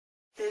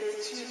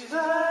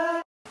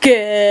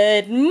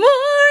Good morning!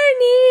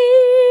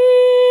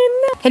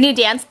 Can you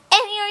dance?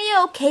 Annie, are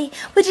you okay?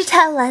 Would you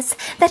tell us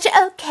that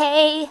you're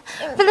okay?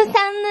 For the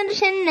sound of the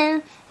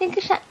Chanel,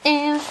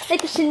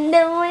 like a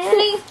Chanel.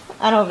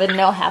 I don't even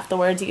know half the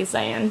words he's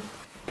saying.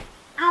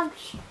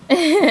 Ouch.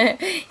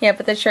 Yeah,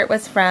 but the shirt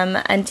was from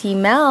Auntie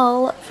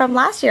Mel from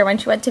last year when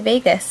she went to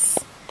Vegas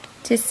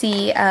to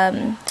see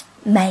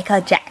Michael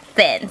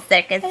Jackson,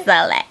 Circus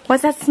Soleil.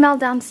 What's that smell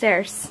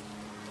downstairs?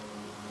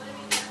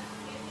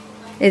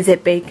 Is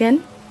it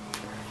bacon?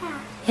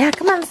 Yeah,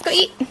 come on, let's go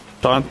eat.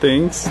 Sean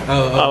thinks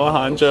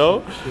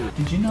Alejandro.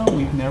 Did you know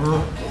we've never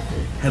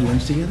had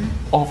lunch together?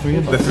 All three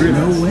of us. The three of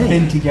us? No way.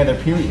 Been together,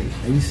 period.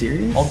 Are you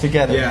serious? All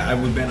together. Yeah, I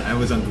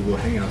was on Google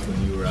Hangouts when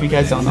you were If you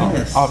guys don't know,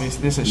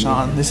 obviously this is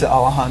Sean, this is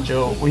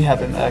Alejandro. We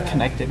haven't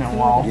connected in a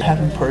while.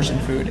 Having Persian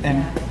food,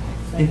 and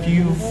if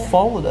you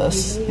followed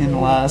us in the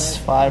last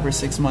 5 or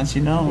 6 months,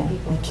 you know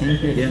we came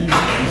here.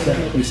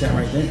 Yeah, we sat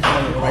right there.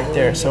 Right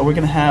there. So we're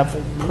gonna have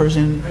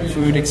Persian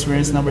food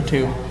experience number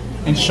 2,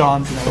 and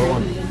Sean's number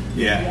 1.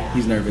 Yeah,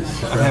 he's nervous.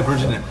 I've had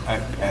Persian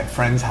at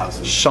friends'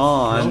 houses.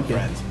 Sean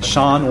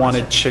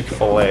wanted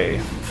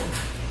Chick-fil-A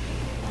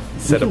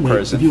instead of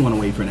Persian. If you want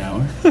to wait for an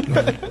hour.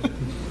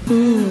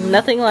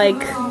 Nothing like,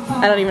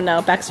 I don't even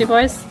know, Backstreet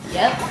Boys?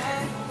 Yep.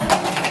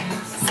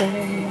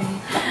 Say,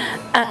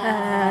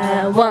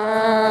 I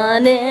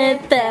want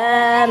it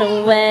that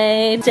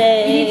way,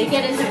 Jake. You need to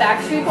get into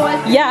Backstreet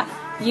Boys? Yeah,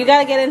 you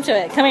gotta get into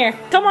it. Come here.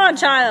 Come on,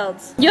 child.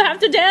 You have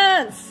to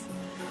dance.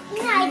 No,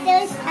 I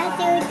do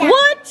that.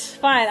 What?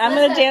 Fine, I'm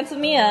gonna dance with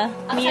Mia.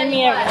 Me and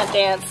Mia are gonna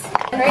dance.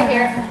 Right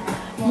here.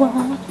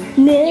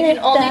 You can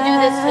only do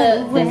this to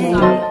this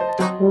song.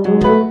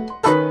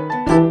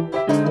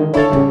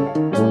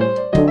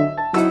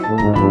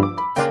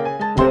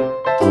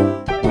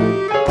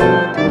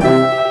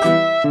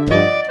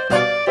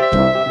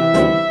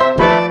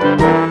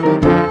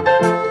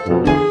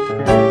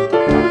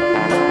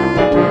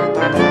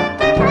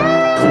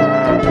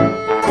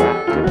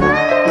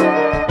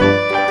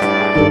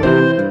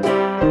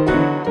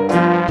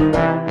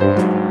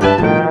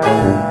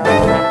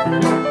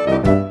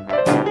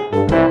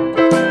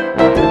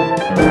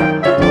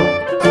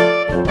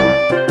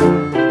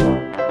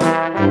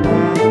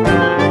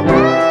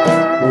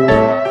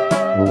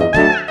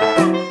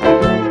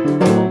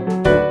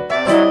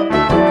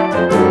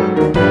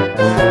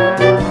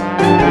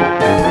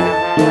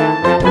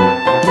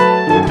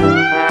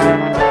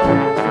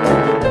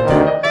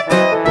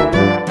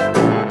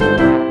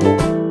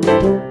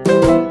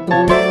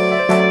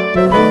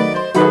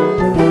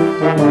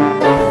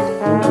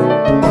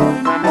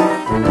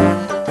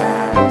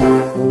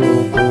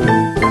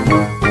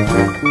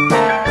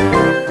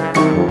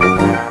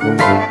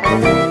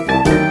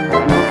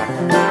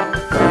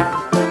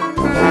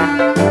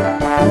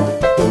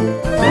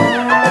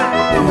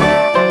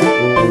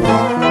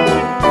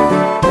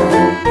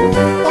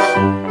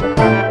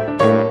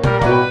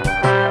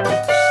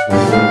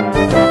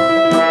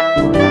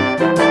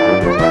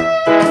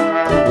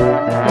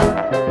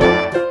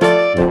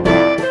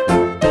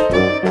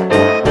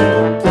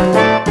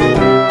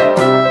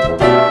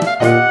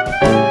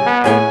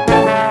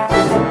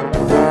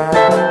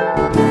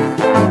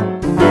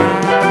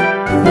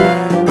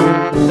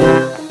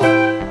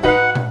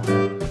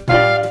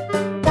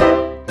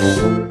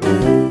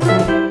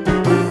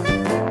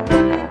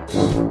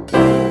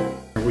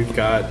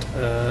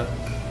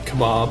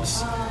 Kebabs.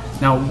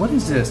 Now, what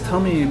is this? Tell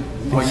me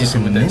what you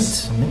do with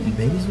this. Some mint and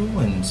basil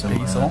and some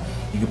basil.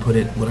 You can put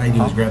it. What I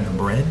do is grab the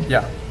bread.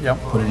 Yeah. Yep.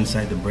 Put it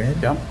inside the bread.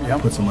 Yep.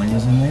 Yep. Put some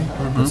onions in there.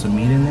 Put some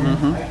meat in there,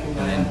 and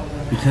then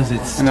because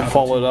it's and then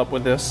follow it up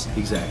with this.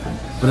 Exactly.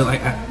 But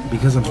like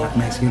because I'm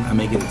Mexican, I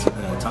make it a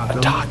taco.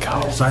 A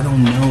taco. So I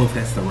don't know if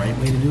that's the right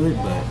way to do it,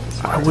 but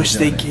I wish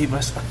they gave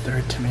us a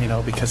 3rd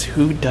tomato, because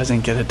who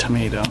doesn't get a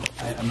tomato?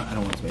 I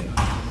don't want tomato.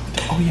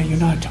 Oh yeah, you're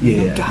not a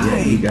tomato guy.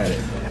 Yeah, you got it.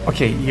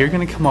 Okay, you're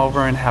gonna come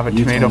over and have a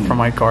tomato from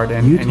my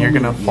garden, and you're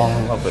gonna fall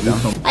in love with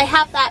them. I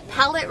have that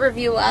palette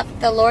review up,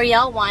 the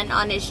L'Oreal one,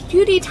 on his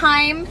Judy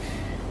time.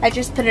 I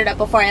just put it up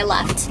before I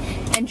left.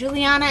 And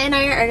Juliana and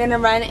I are gonna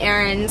run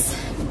errands.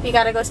 We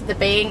gotta go to the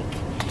bank.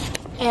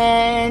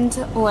 And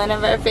one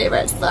of our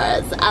favorite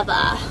stores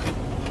ever.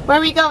 Where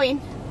are we going?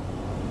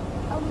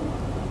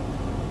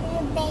 In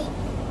the bank.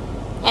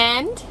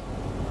 And?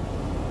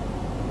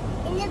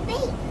 In the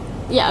bank.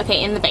 Yeah,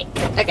 okay, in the bank.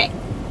 Okay.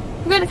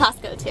 We're going to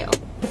Costco too.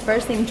 The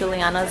first thing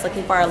Juliana is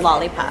looking for are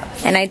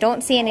lollipops. And I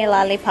don't see any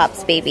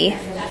lollipops, baby.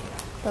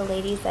 The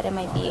lady said it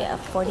might be a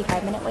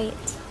 45-minute wait.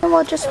 And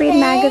we'll just read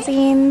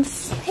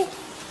magazines.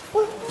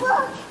 Look,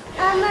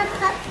 I'm a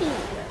puppy.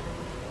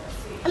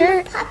 I'm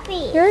a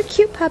puppy. You're a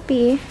cute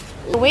puppy.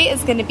 The wait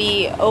is going to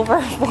be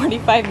over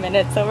 45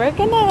 minutes, so we're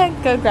going to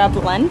go grab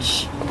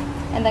lunch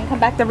and then come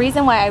back. The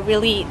reason why I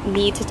really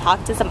need to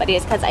talk to somebody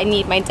is because I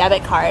need my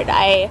debit card.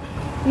 I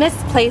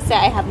misplaced it.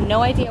 I have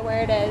no idea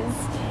where it is.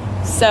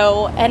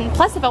 So, and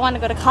plus if I want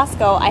to go to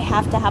Costco, I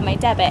have to have my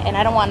debit, and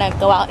I don't want to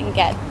go out and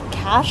get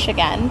cash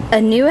again.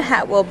 A new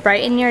hat will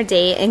brighten your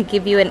day and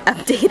give you an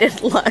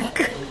updated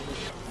look.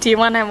 Do you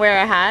want to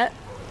wear a hat?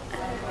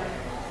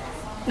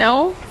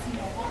 No?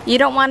 You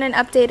don't want an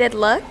updated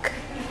look?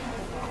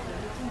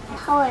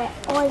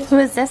 Who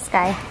is this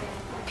guy?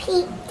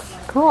 Pete.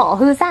 Cool.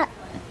 Who's that?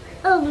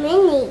 Oh,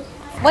 Minnie.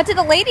 What did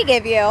the lady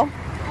give you?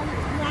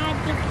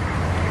 Magic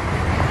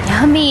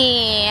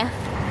Yummy.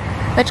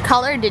 Which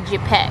color did you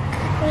pick?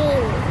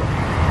 green.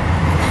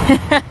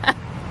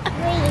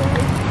 Green.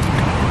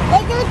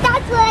 Let's do it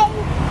that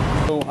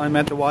way. So I'm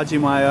at the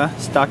Wajimaya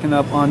stocking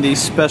up on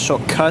these special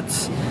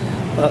cuts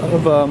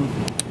of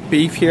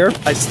beef here.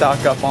 I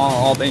stock up on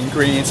all the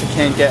ingredients you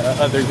can't get at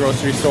other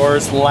grocery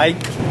stores,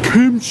 like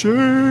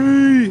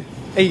kimchi.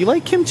 Hey, you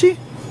like kimchi?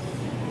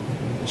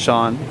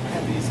 Sean.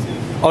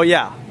 Oh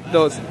yeah,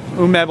 those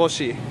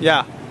umeboshi.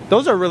 Yeah,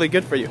 those are really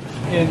good for you.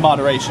 In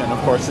moderation, of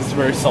course, it's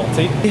very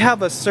salty. We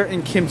have a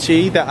certain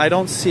kimchi that I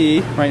don't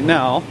see right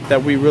now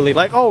that we really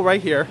like. Oh,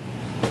 right here.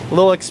 A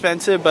little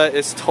expensive, but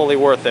it's totally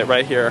worth it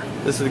right here.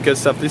 This is good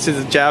stuff. This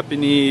is a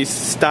Japanese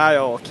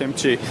style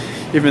kimchi,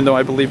 even though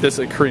I believe this is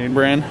a Korean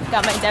brand.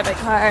 Got my debit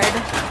card.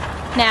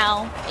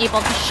 Now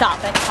able to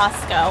shop at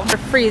Costco. We're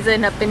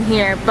freezing up in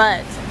here,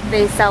 but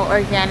they sell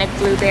organic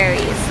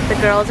blueberries. The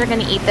girls are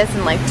gonna eat this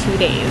in like 2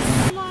 days.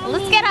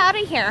 Let's get out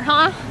of here,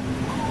 huh?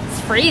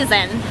 It's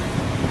freezing.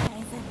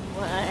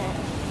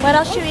 What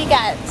else should we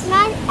get?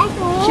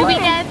 Should we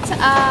get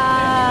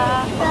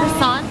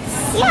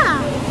croissants?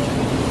 Yeah.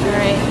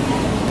 Alright.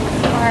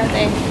 Where are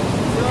they?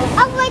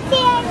 Oh, right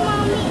there,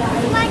 Mommy.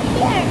 Right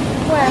here.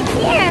 Where? Right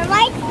here.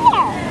 Right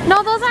here.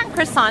 No, those aren't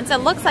croissants.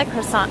 It looks like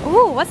croissant.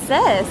 Ooh, what's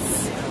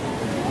this?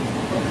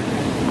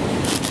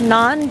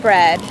 Naan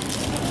bread.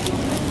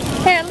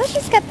 Here, let's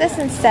just get this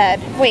instead.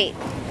 Wait,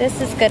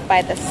 this is good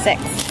by the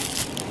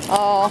 6th.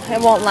 Oh, it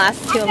won't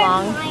last too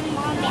long.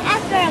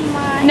 After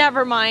mine.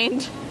 Never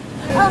mind.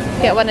 Oh.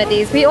 Get one of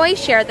these. We always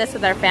share this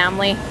with our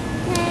family.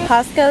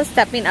 Costco's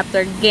stepping up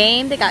their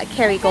game. They got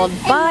Kerrygold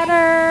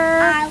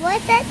butter.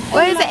 What's that?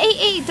 What is it?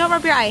 Hey, don't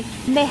rub your eye.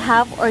 They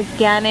have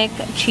organic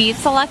cheese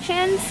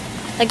selections.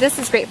 Like, this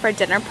is great for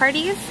dinner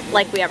parties.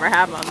 Like we ever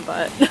have them,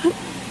 but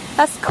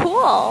that's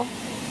cool.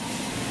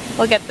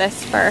 We'll get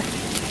this for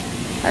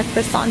our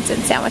croissants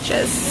and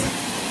sandwiches.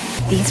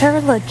 These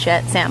are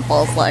legit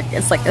samples. Look,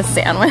 it's like a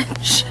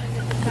sandwich.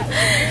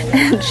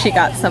 And she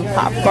got some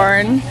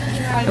popcorn.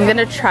 I'm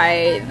gonna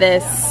try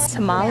this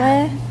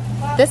tamale.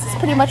 This is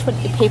pretty much what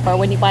you pay for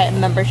when you buy a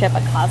membership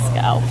at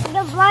Costco.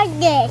 Go buy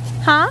this.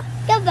 Huh?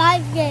 Go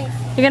buy this.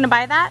 You're gonna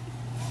buy that?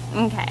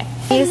 Okay.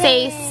 You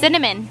say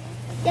cinnamon.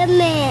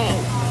 Cinnamon.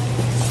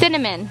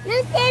 Cinnamon.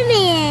 No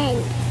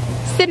cinnamon.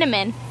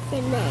 Cinnamon.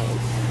 Cinnamon.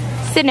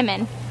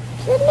 Cinnamon.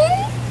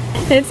 Cinnamon?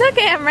 It's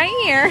okay, I'm right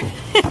here.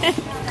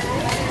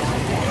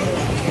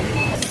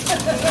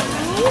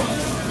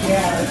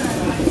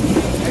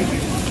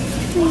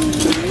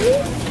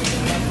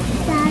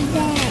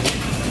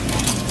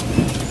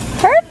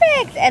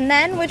 Perfect! And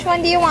then, which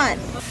one do you want?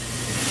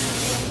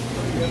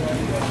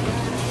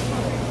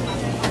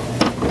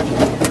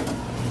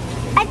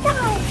 I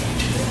thought.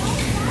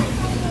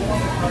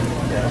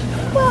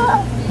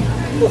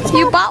 Whoa.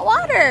 You bought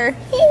water!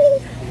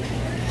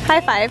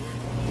 High five.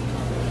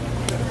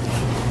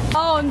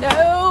 Oh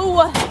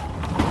no!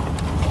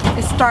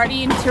 It's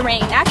starting to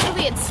rain.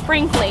 Actually, it's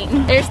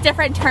sprinkling. There's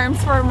different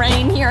terms for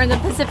rain here in the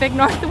Pacific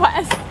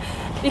Northwest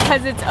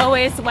because it's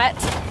always wet.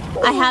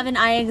 I have an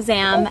eye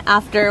exam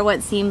after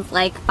what seems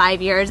like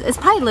 5 years. It's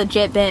probably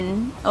legit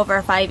been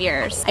over 5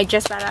 years. I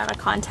just ran out of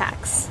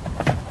contacts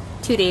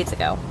 2 days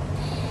ago.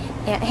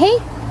 And hey,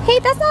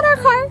 that's not our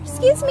car.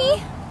 Excuse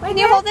me. Can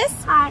you hold this?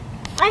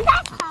 Where's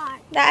that car?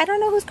 I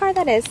don't know whose car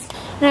that is.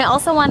 And I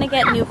also want to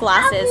get new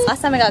glasses.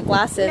 Last time I got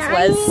glasses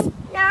was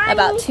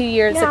about 2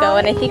 years ago,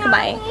 and I think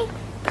my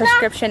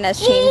prescription has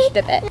changed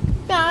a bit.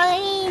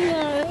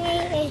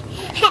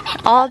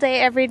 All day,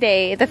 every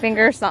day, the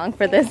finger song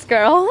for this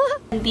girl.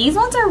 These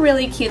ones are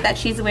really cute that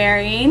she's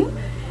wearing.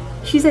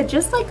 She said,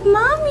 just like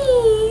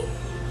mommy.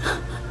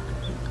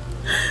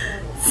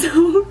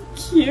 So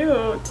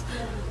cute.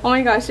 Oh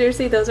my gosh,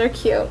 seriously, those are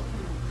cute.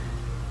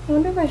 I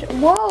wonder if I should.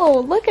 Whoa,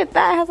 look at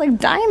that. It has like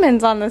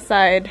diamonds on the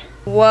side.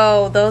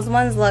 Whoa, those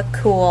ones look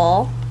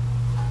cool.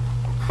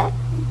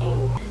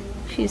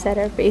 She said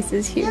her face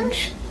is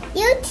huge.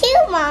 You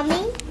too,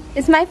 Mommy.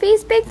 Is my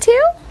face big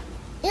too?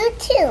 You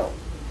too.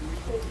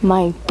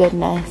 My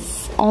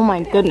goodness. Oh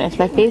my goodness,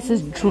 my face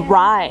is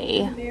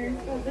dry.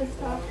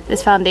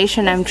 This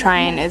foundation I'm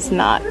trying is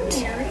not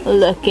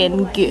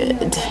looking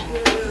good.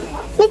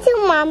 Me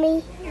too,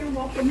 Mommy.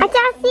 I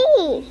can't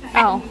see.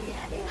 Oh.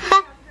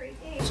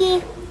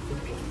 See.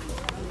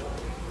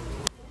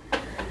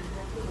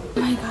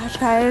 Oh my gosh,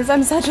 guys,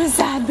 I'm such a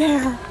sad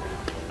bear.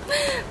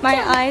 My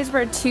eyes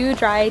were too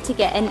dry to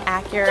get an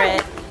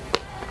accurate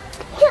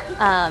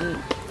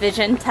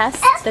vision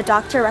test. The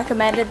doctor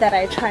recommended that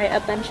I try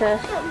a bunch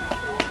of,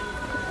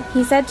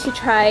 he said to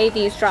try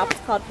these drops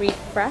called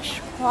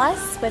Refresh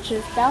Plus, which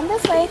is down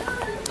this way.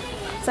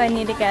 So I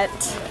need to get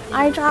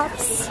eye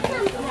drops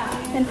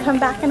and come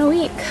back in a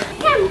week.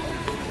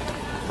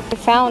 I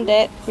found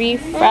it,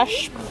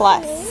 Refresh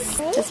Plus.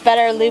 This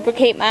better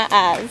lubricate my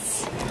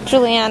eyes.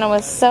 Juliana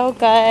was so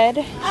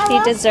good. She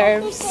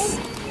deserves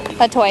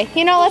A toy.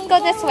 You know, let's go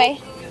this way.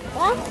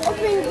 Let's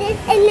open this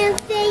and then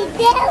fade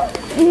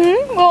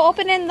down. We'll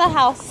open it in the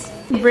house.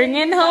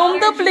 Bringing home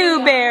the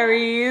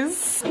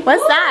blueberries.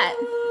 What's that?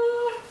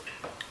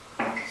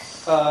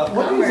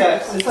 What is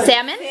that? It's like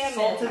Salmon?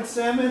 salted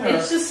salmon? Or?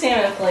 It's just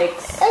salmon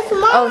flakes. It's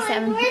mine. Oh,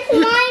 salmon. Where's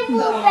my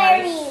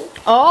blueberry?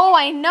 Oh,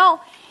 I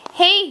know.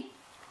 Hey,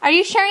 are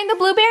you sharing the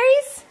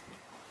blueberries?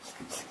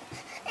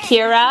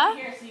 Kira,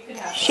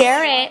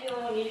 share it.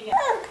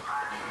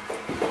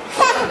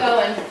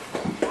 Going.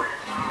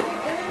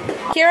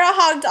 Kira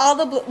hogged all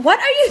the What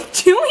are you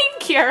doing,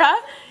 Kira?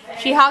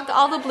 She hogged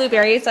all the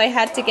blueberries, so I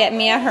had to get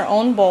Mia her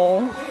own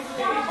bowl.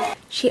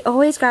 She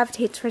always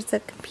gravitates towards the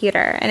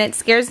computer, and it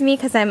scares me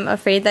because I'm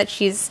afraid that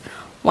she's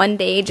one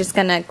day just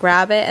gonna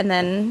grab it and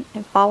then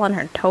fall on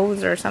her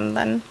toes or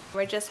something.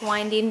 We're just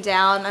winding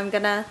down. I'm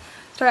gonna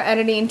start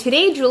editing.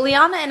 Today,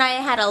 Juliana and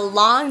I had a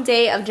long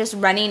day of just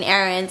running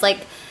errands.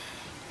 Like,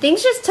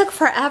 things just took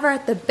forever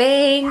at the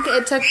bank.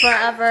 It took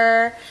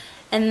forever.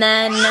 And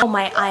then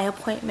my eye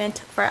appointment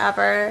took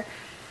forever.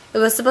 It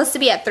was supposed to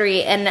be at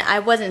 3 and I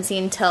wasn't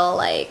seen till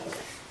like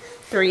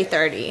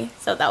 3:30.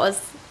 So that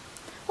was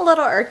a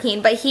little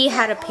irking, but he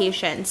had a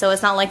patient, so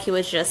it's not like he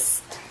was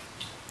just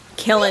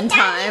killing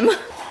time.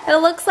 It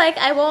looks like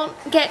I won't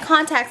get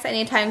contacts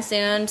anytime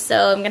soon,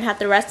 so I'm gonna have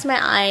to rest my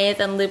eyes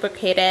and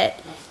lubricate it.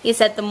 He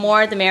said the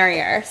more the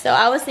merrier. So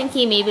I was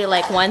thinking maybe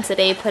like once a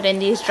day put in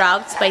these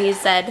drops, but he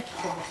said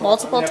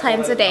multiple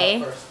times a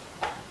day.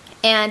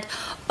 And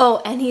oh,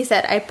 and he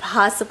said I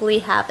possibly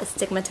have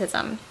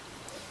astigmatism,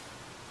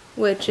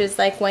 which is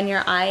like when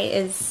your eye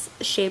is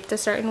shaped a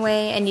certain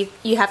way and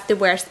you have to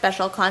wear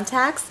special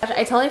contacts.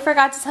 I totally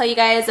forgot to tell you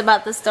guys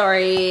about the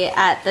story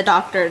at the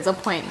doctor's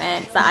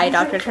appointment. The eye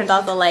doctor turns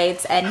off the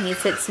lights and he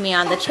sits me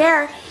on the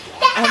chair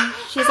and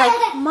she's like,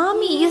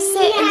 "Mommy, you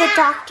sit in the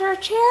doctor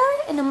chair?"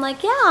 And I'm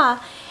like, "Yeah."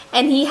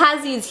 And he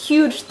has these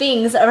huge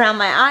things around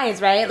my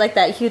eyes, right? Like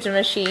that huge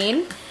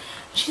machine.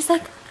 She's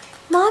like,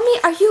 "Mommy,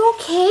 are you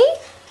okay?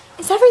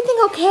 Is everything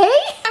okay?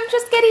 I'm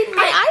just getting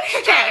my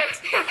eyes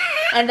checked."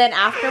 And then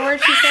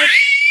afterwards she said,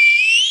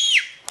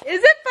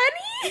 "Is it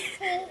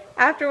funny?"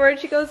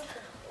 Afterwards she goes,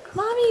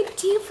 "Mommy,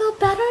 do you feel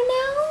better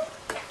now?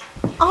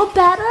 All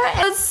better?"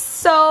 It was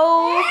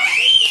so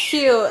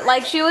cute.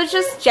 Like she was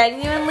just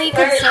genuinely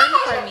concerned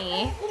for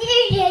me.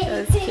 It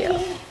was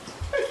cute.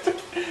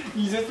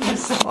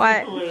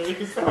 What?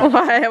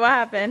 What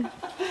happened?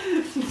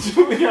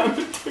 Juliana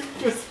took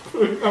the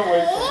spoon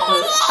away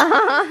from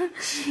her.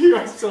 She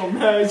got so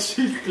mad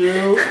she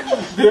threw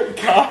the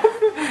cup.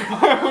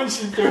 When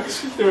she threw it,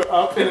 she threw it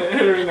up and it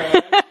hit her in the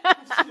head.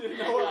 She didn't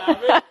know what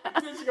happened.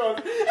 Then she goes,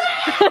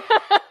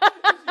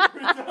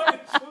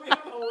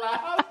 Juliana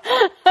laughed.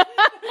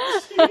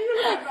 She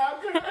ran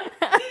after her.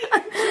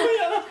 And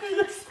Juliana threw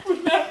the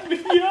spoon at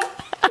Mia.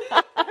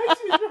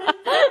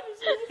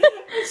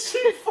 And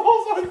she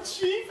falls on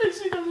Chief and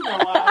she doesn't know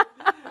laugh.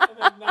 And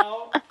then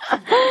now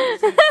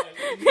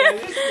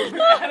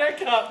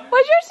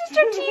was your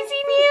sister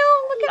teasing you?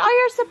 Look at all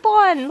your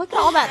sipon. Look at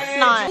all that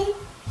snot.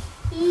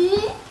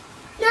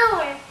 No.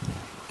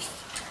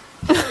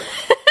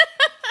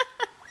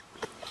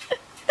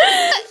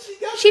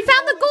 She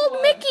found the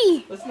gold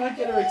Mickey. Let's not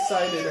get her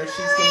excited or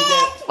she's gonna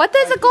get... What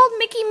does a gold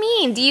Mickey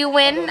mean? Do you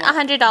win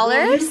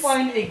 $100? You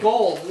find a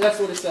gold. That's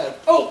what it said.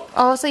 Oh!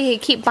 Oh, so you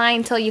keep buying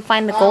until you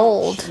find the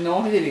gold. No,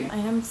 I didn't. I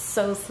am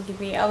so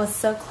sleepy. I was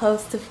so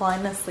close to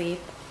falling asleep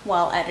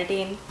while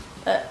editing,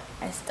 but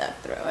I stuck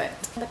through it.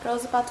 The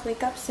girl's about to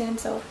wake up soon,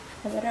 so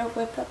I better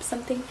whip up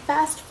something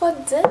fast for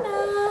dinner.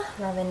 I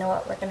don't even know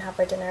what we're gonna have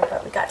for dinner,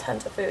 but we got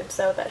tons of food,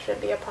 so that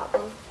shouldn't be a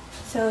problem.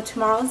 So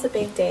tomorrow's a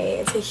big day.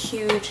 It's a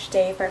huge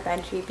day for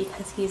Benji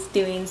because he's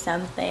doing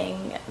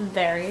something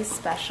very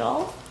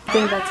special. I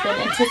think that's been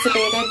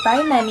anticipated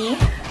by many.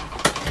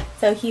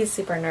 So he's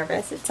super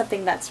nervous. It's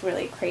something that's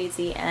really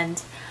crazy,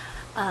 and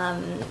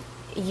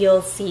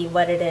you'll see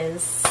what it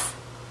is.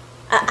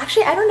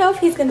 Actually, I don't know if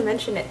he's gonna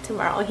mention it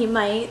tomorrow. He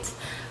might,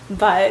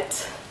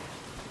 but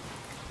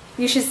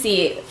you should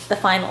see the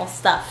final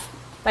stuff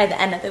by the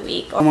end of the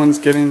week. Someone's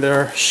getting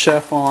their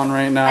chef on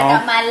right now. I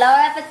got my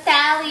Laura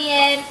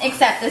Italian,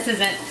 except this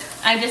isn't.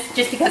 I'm just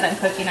because I'm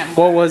cooking.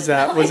 What was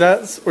that? Was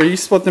that? Were you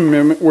supposed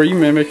to were you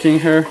mimicking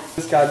her?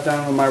 Just got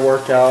done with my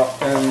workout,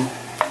 and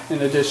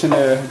in addition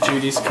to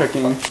Judy's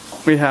cooking,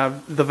 we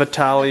have the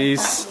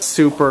Vitalis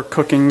super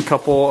cooking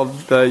couple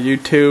of the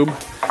YouTube,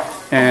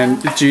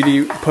 and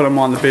Judy put them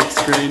on the big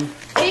screen.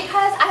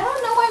 Because I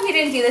don't know why we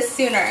didn't do this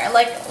sooner.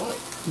 Like.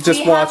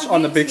 Just watch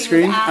on the big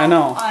screen? I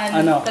know.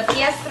 The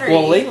PS3.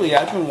 Well, lately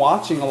I've been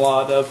watching a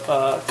lot of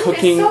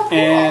cooking so cool.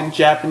 and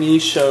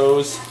Japanese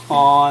shows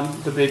on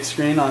the big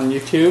screen on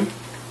YouTube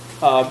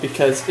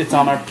because it's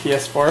on our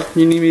PS4.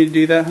 You need me to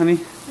do that, honey?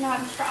 No,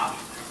 I'm strong.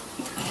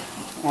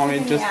 Want me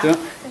to just do it?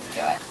 Just do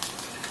it.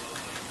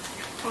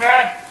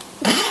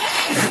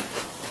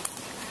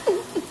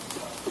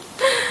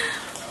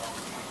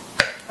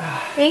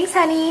 Thanks,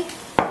 honey.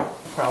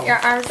 Problem. Your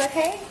arm's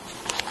okay?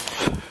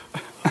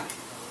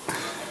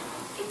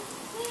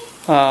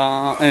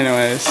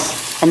 Anyways,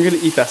 I'm gonna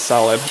eat that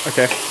salad,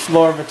 okay?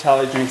 Laura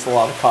Vitale drinks a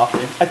lot of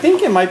coffee. I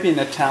think it might be an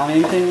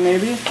Italian thing,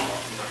 maybe.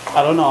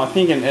 I don't know, I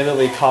think in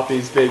Italy coffee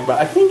is big, but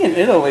I think in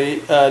Italy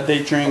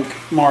they drink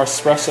more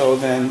espresso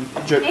than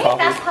drip Maybe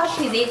coffee. that's how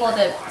she's able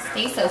to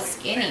stay so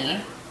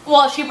skinny.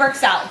 Well, she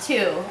works out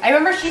too. I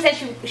remember she said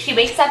she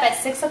wakes up at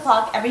 6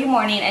 o'clock every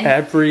morning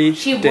and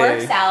she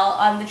works out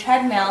on the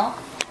treadmill.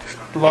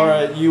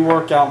 Laura, you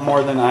work out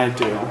more than I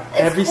do.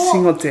 Every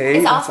single day.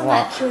 It's that's awesome a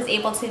lot. that she was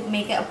able to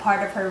make it a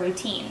part of her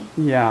routine.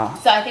 Yeah.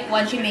 So I think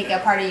once you make it a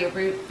part of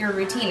your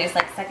routine, it's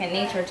like second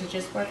nature to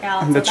just work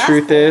out. And so the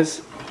truth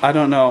is, I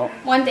don't know.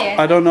 One day.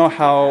 I don't know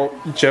how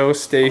Joe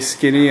stays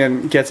skinny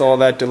and gets all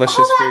that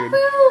delicious food.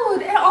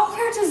 Food and all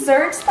her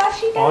desserts that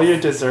she does. All your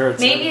desserts.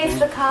 Maybe it's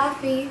the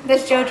coffee.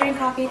 Does Joe drink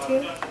coffee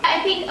too?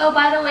 I think, oh,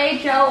 by the way,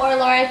 Joe or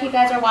Laura, if you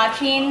guys are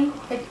watching,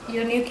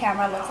 your new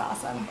camera looks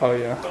awesome. Oh,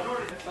 yeah.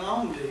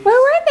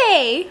 Where were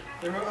they?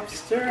 They were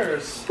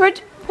upstairs. Were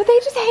they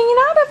just hanging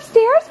out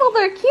upstairs? Well,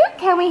 they're cute.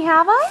 Can we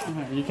have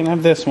them? You can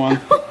have this one.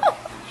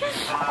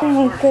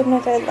 Oh my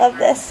goodness, I love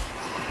this.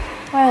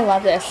 I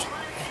love this.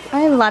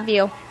 I love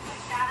you.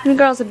 You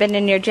girls have been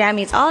in your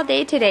jammies all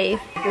day today.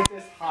 Look at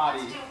this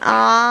hottie.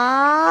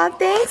 Aw,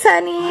 thanks,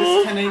 honey.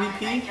 This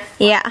 1080p?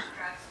 Yeah.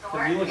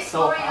 You look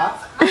so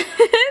hot.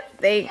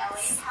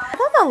 Thanks. I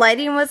thought the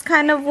lighting was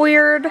kind of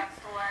weird,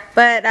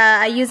 but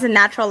I used the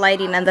natural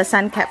lighting and the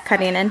sun kept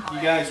cutting in.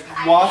 You guys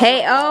watch.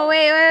 Hey, oh,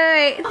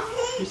 wait.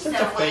 You're such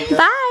a faker.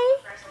 Bye.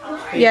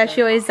 Yeah,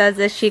 she always does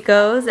this. She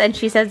goes and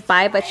she says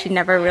bye, but she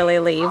never really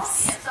leaves.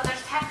 So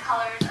there's 10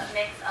 colors, a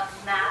mix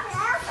of matte,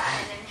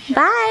 satin, and sugar.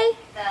 Bye.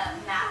 The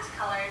matte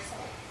colors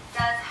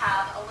does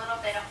have a little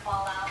bit of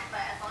fallout,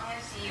 but as long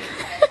as you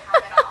kind of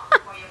have it off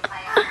before you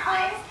apply it on your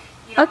eyes,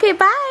 you don't Okay,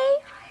 bye.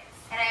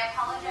 And I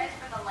apologize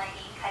for the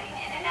lighting cutting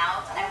in and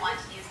out. I want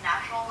to use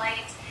natural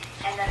light,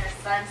 and then the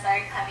sun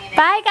started coming in.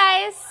 Bye,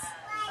 guys.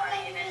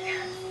 Sorry in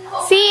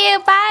advance. See you.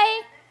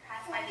 Bye.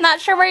 Not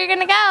sure where you're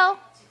gonna go.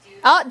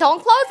 Oh,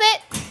 don't close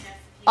it.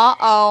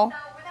 Uh-oh. So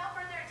without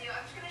further ado,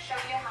 I'm just going to show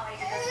you how I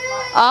did this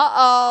look.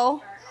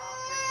 Uh-oh.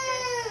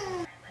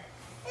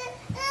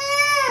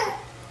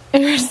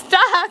 You're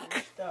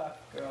stuck. Stuck,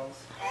 girls.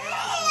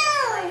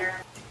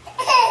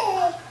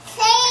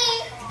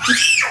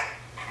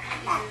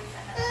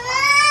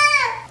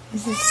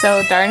 This is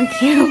so darn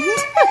cute.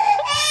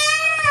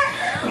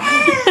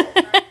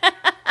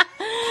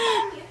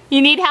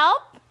 You need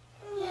help?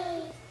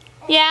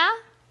 Yeah?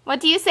 What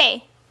do you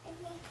say?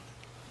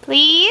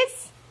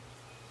 Please?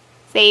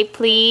 Say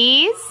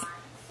please.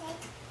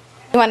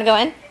 You want to go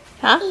in?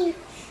 Huh?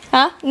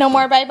 Huh? No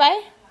more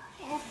bye-bye?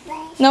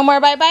 No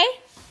more bye-bye?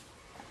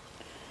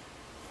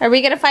 Are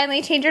we going to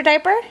finally change your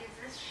diaper?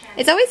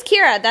 It's always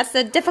Kira. That's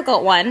the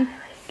difficult one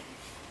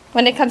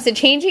when it comes to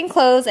changing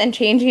clothes and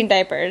changing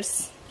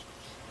diapers.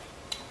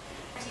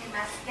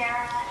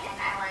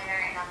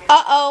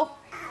 Uh-oh.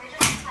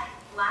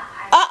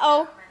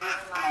 Uh-oh.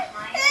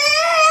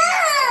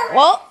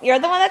 Well, you're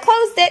the one that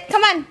closed it.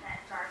 Come on.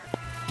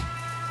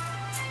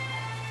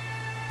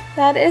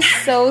 That is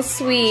so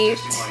sweet.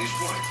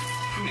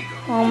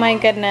 Oh my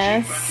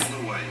goodness.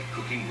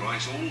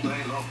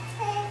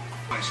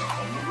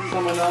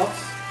 Someone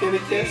else get a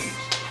kiss?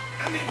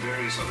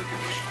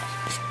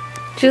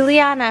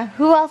 Juliana,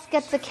 who else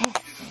gets a kiss?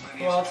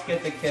 Who else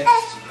gets a kiss?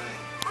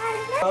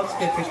 Who else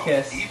gets a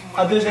kiss?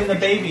 Other than the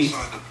babies.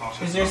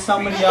 Is there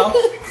somebody else?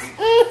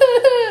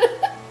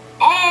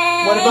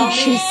 What about me?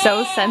 She's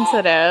so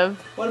sensitive.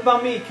 What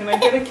about me? Can I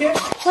get a kiss?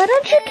 Why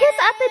don't you kiss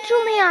at the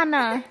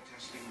Juliana?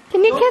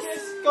 Can you kiss?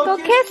 Go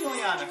kiss.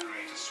 Juliana.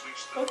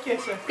 Go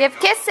kiss her. Give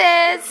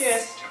kisses.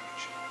 Kiss.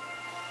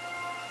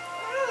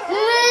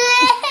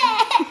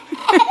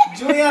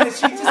 Juliana,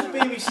 she's just a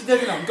baby. She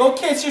doesn't know. Go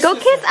kiss your Go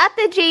sister. kiss at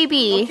the Go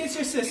JB. kiss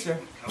your sister.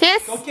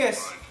 Kiss. Go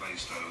kiss.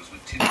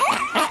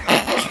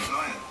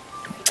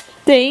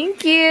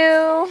 Thank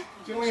you.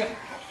 Juliana.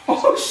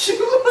 Oh, shoot.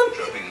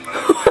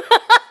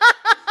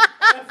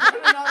 That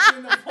better not be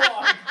in the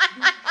vlog.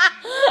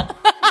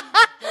 That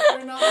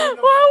better not be in the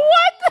Well,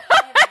 what the?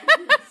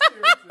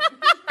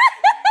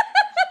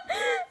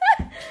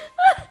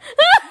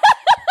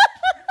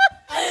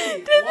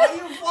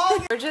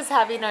 We're just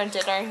having our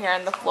dinner here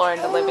on the floor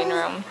in the living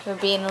room. We're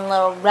being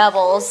little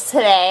rebels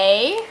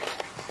today.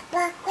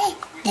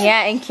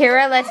 Yeah, and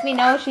Kira lets me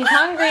know she's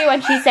hungry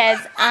when she says,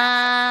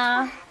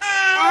 ah.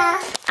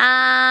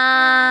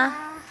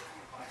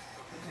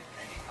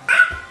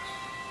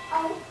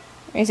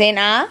 Are you saying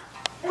ah?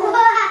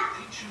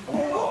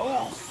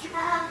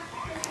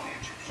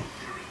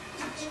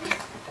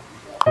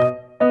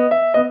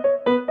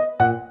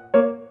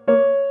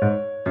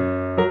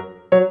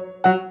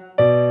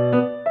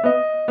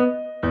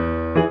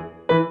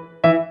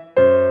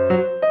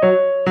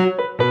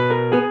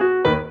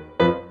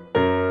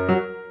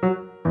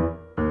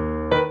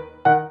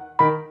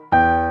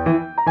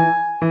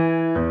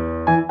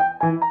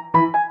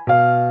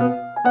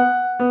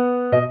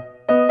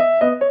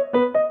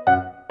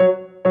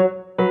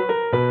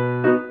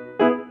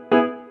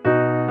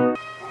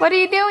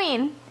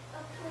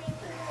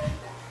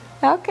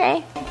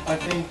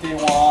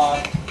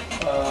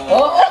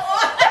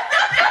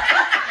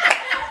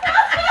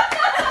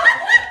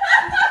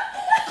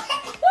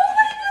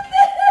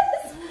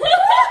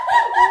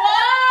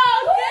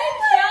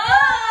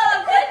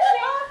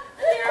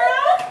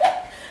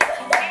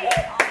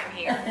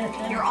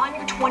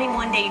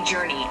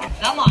 journey.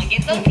 Come on,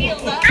 get those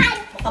heels up.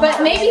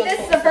 But maybe this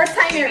is the first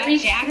time it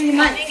reached Jack 3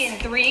 months. coming in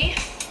 3,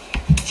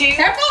 2,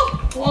 Careful!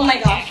 Oh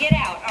my gosh. Check it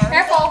out. Arms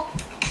Careful.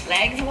 up,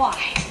 legs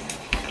wide.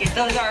 Get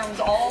those arms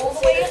all the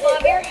way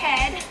above your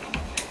head.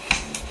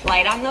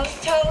 Light on those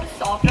toes,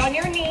 soft on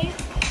your knees.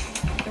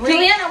 3,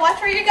 Juliana, watch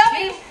where you're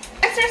going.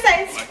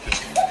 Exercise.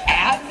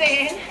 abs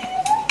in.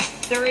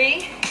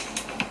 3,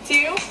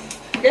 2,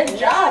 Good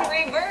job.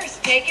 reverse.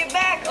 Take it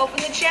back. Open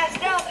the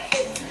chest up.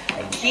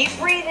 Keep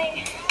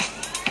breathing.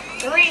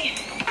 3.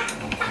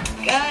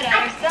 Good.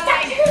 Other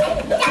side.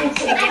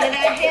 Sink into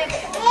that hip.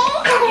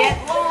 Get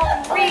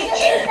long.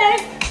 Reach.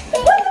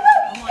 Come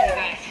on, you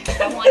guys.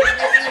 I want you to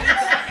listen to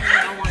that, and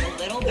then I want a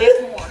little bit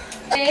more.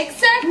 Big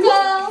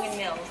circle.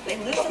 Windmills. They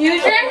loosen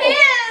Use up. your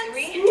hands.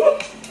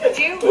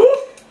 3, 2,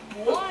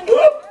 1.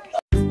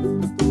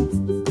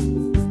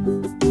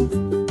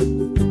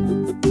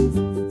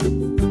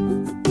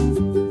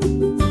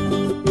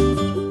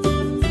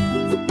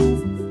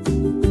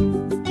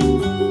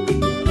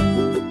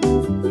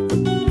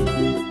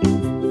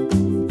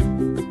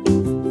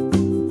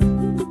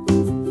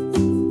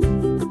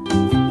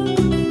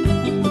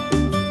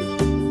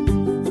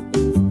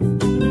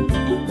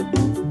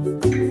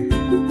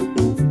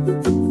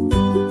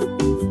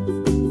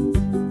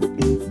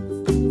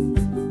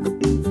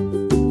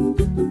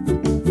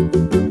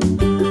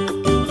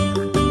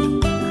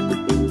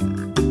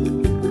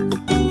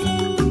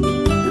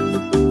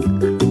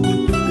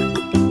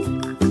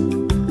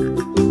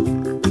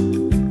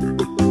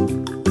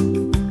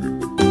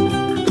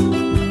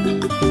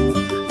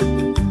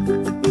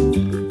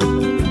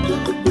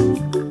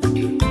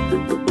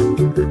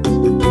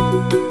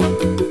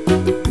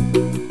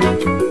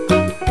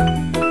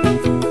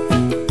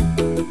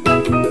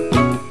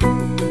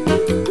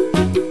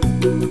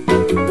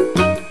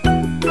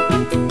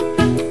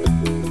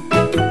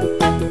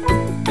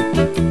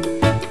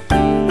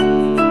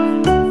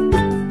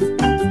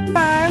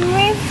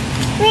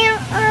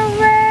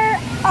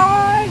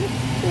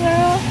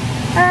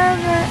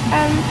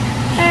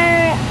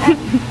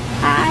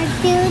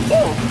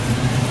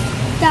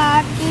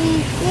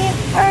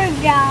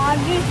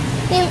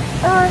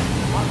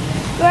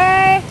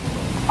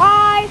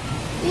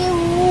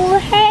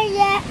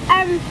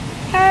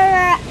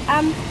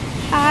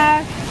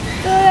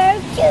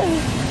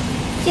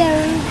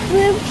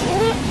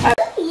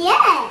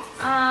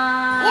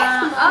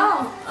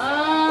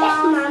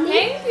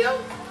 Thank you.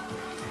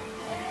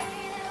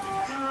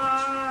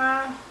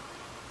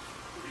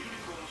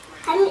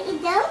 Can you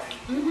eat those?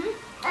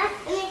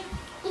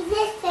 Is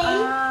this same?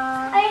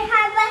 I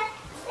have a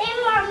same,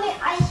 mommy.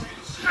 I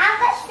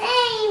have a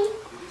same.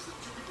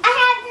 I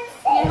have the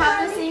same. You have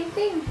the mommy. same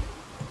thing.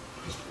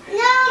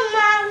 No,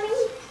 mommy.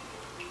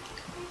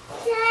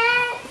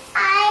 Then I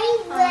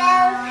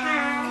will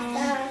have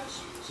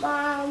the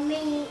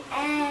mommy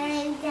and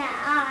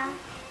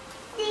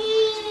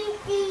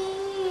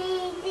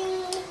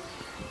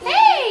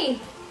Hey!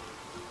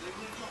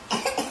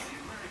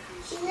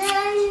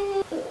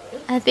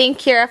 I think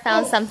Kira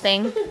found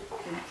something.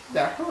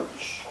 That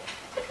hurts.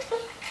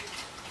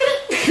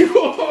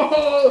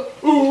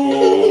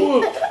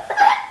 Ooh.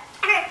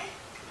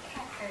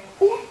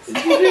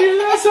 Did you hear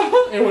that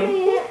song? It went.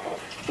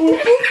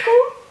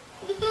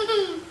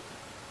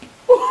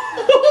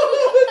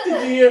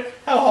 Did you hear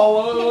how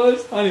hollow it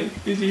was? Honey,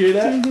 did you hear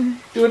that?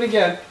 Do it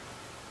again.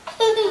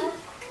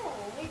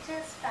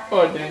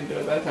 Oh, it didn't do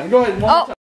it that time. Go ahead, one more time.